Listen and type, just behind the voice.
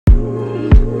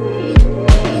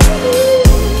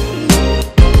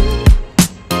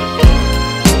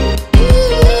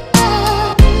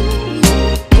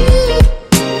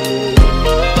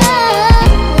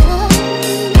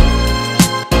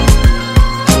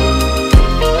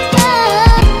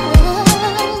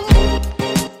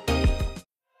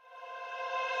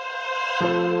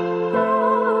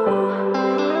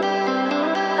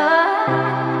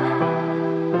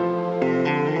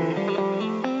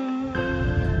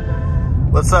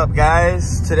What's up,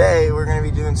 guys? Today we're gonna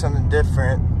be doing something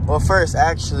different. Well, first,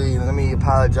 actually, let me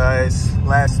apologize.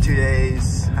 Last 2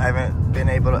 days I haven't been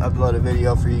able to upload a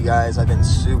video for you guys. I've been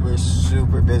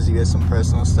super busy with some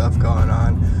personal stuff going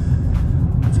on.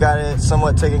 I've got it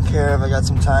somewhat taken care of. I got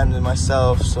some time to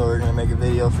myself, so we're gonna make a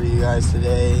video for you guys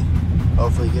today.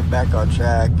 Hopefully get back on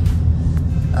track.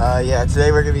 Yeah,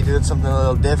 today we're gonna be doing something a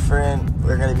little different.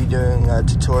 We're gonna be doing a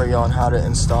tutorial on how to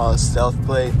install a stealth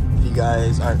plate. If you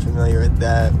guys aren't familiar with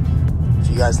that, if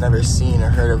you guys never seen or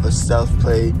heard of a stealth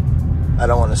plate, I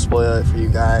don't want to spoil it for you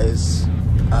guys.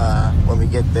 When we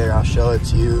get there, I'll show it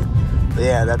to you. But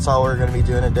yeah, that's all we're gonna be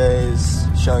doing today, is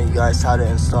showing you guys how to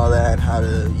install that, how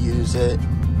to use it.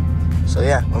 So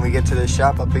yeah, when we get to the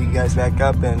shop, I'll pick you guys back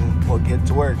up and we'll get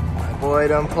to work. My boy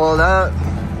done pulled up.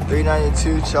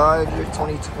 392 Charger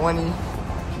 2020.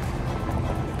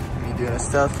 Doing a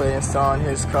stealth plate install on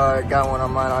his car. Got one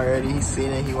on mine already. He's seen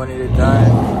it. He wanted it done.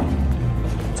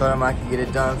 Told him I could get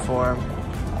it done for him.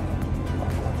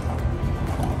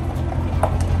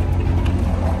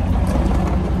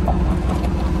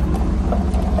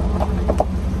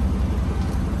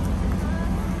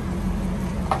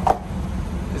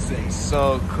 This thing's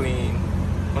so clean.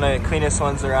 One of the cleanest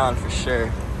ones around for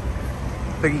sure.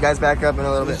 Pick you guys back up in a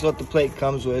little bit. This is what the plate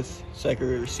comes with. It's like a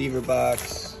receiver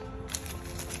box.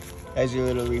 Has your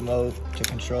little remote to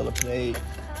control the plate.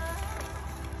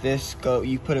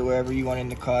 You put it wherever you want in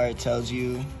the car. It tells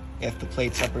you if the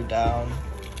plate's up or down.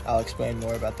 I'll explain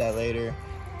more about that later.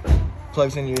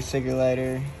 Plugs into your cigarette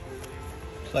lighter.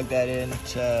 Plug that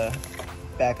into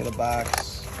back of the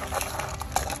box.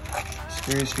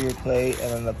 Screws for your plate,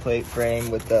 and then the plate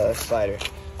frame with the slider.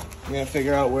 I'm gonna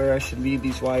figure out where I should leave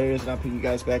these wires, and I'll pick you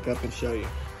guys back up and show you.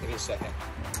 Give me a second.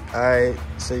 All right,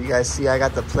 so you guys see I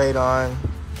got the plate on.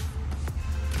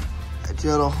 I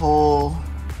drilled a hole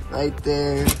right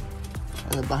there,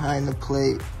 and then behind the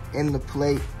plate, in the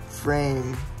plate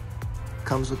frame,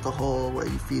 comes with the hole where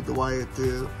you feed the wire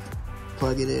through.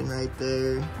 Plug it in right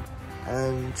there,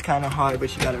 and it's kind of hard,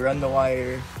 but you gotta run the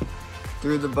wire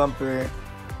through the bumper.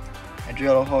 I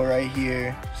drilled a hole right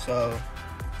here, so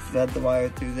fed the wire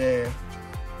through there.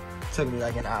 It took me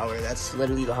like an hour. That's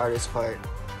literally the hardest part.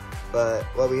 But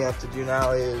what we have to do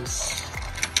now is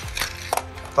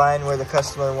find where the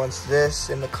customer wants this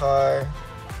in the car,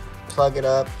 plug it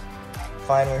up,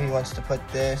 find where he wants to put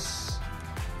this,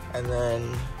 and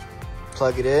then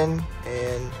plug it in,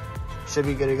 and should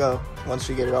be good to go. Once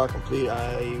we get it all complete,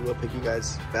 I will pick you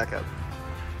guys back up.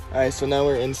 All right, so now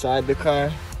we're inside the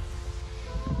car.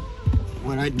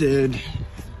 What I did,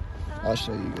 I'll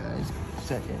show you guys in a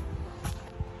second.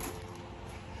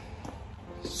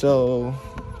 So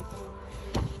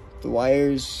the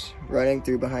wire's running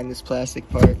through behind this plastic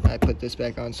part. I put this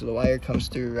back on, so the wire comes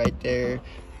through right there,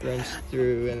 runs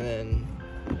through, and then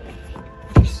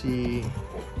you see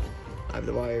I have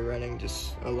the wire running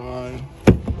just along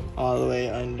all the way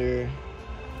under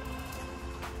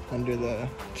the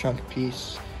trunk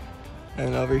piece.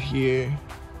 And over here,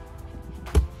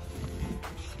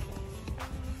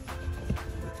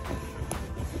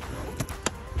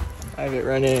 I have it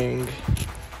running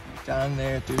down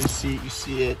there through the seat. You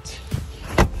see it,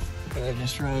 and it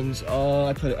just runs all.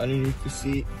 I put it underneath the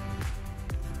seat,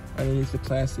 underneath the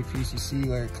plastic piece. You see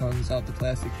where it comes out, the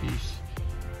plastic piece.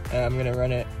 And I'm gonna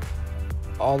run it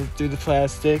all through the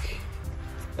plastic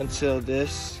until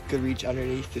this could reach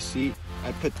underneath the seat.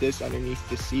 I put this underneath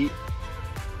the seat,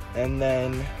 and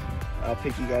then I'll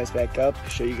pick you guys back up,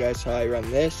 show you guys how I run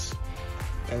this,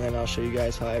 and then I'll show you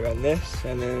guys how I run this,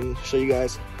 and then show you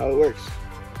guys how it works.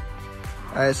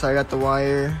 All right, so I got the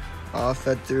wire all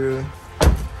fed through.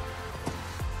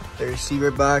 The receiver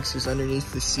box is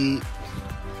underneath the seat.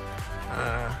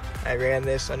 I ran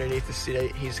this underneath the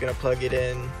seat. He's gonna plug it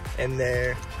in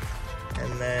there,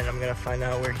 and then I'm gonna find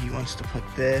out where he wants to put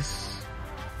this.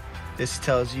 This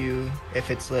tells you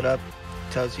if it's lit up,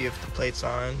 tells you if the plate's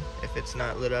on. If it's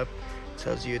not lit up,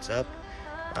 tells you it's up.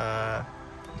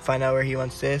 Find out where he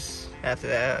wants this. After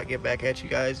that, I'll get back at you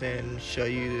guys and show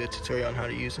you the tutorial on how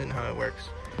to use it and how it works.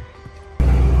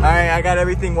 Alright, I got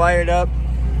everything wired up.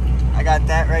 I got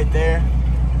that right there.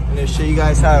 I'm gonna show you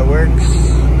guys how it works.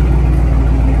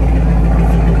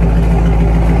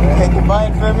 Hit the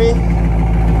button for me.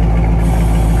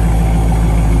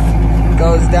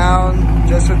 Goes down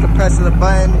just with the press of the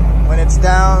button. When it's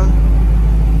down,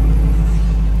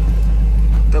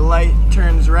 the light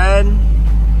turns red.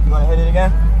 You wanna hit it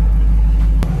again?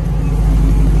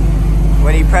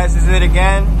 When he presses it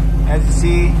again, as you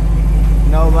see,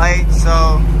 no light.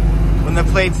 So when the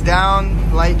plate's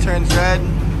down, light turns red.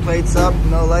 Plate's up,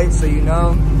 no light, so you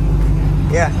know.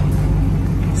 Yeah,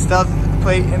 stealth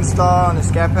plate install on the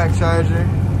scat pack charger.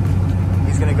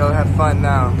 He's gonna go have fun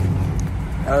now.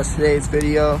 That was today's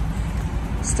video.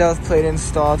 Stealth plate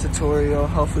install tutorial.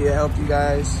 Hopefully it helped you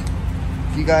guys.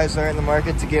 If you guys are in the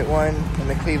market to get one in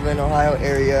the Cleveland, Ohio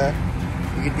area,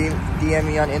 you can DM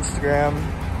me on Instagram,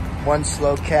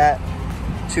 @1slowcat,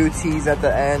 2 T's at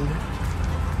the end.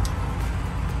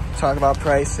 Talk about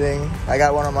pricing. I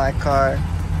got one on my car,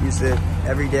 use it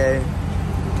every day.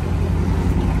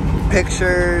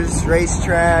 Pictures,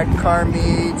 racetrack, car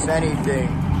meets, anything.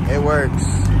 It works.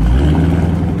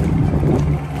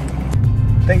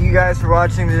 Thank you guys for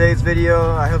watching today's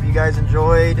video. I hope you guys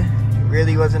enjoyed. It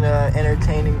really wasn't an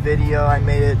entertaining video. I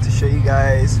made it to show you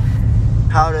guys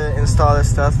how to install a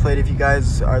stealth plate if you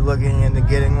guys are looking into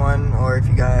getting one, or if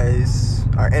you guys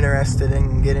are interested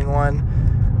in getting one.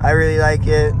 I really like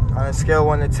it. On a scale of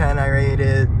 1 to 10, I rate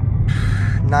it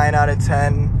 9 out of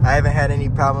 10. I haven't had any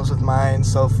problems with mine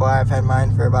so far. I've had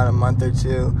mine for about a month or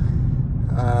two.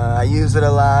 I use it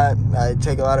a lot. I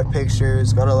take a lot of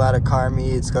pictures, go to a lot of car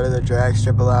meets, go to the drag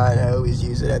strip a lot. I always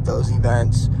use it at those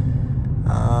events.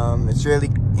 It's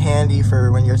really handy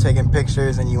for when you're taking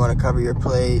pictures and you want to cover your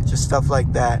plate, just stuff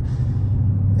like that.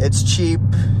 It's cheap.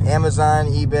 Amazon,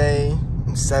 eBay,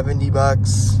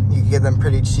 $70. You can get them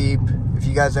pretty cheap. If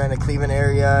you guys are in the Cleveland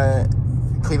area,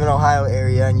 Cleveland, Ohio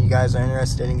area, and you guys are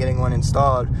interested in getting one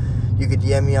installed, you could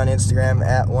DM me on Instagram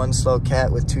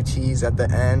 @1slowcat with 2 T's at the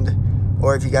end.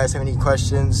 Or if you guys have any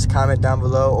questions, comment down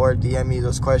below or DM me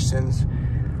those questions.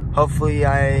 Hopefully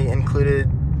I included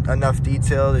enough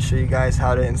detail to show you guys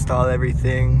how to install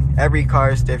everything. Every car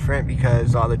is different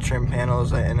because all the trim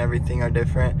panels and everything are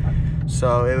different.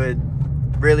 So it would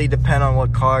really depend on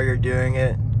what car you're doing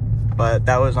it. But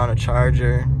that was on a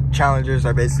Charger. Challengers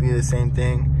are basically the same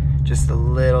thing, just a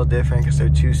little different because they're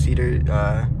 2-seater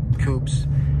coupes.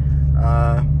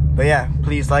 But yeah,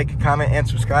 please like, comment, and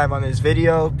subscribe on this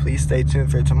video. Please stay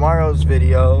tuned for tomorrow's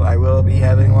video. I will be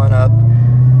having one up.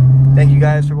 Thank you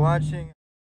guys for watching.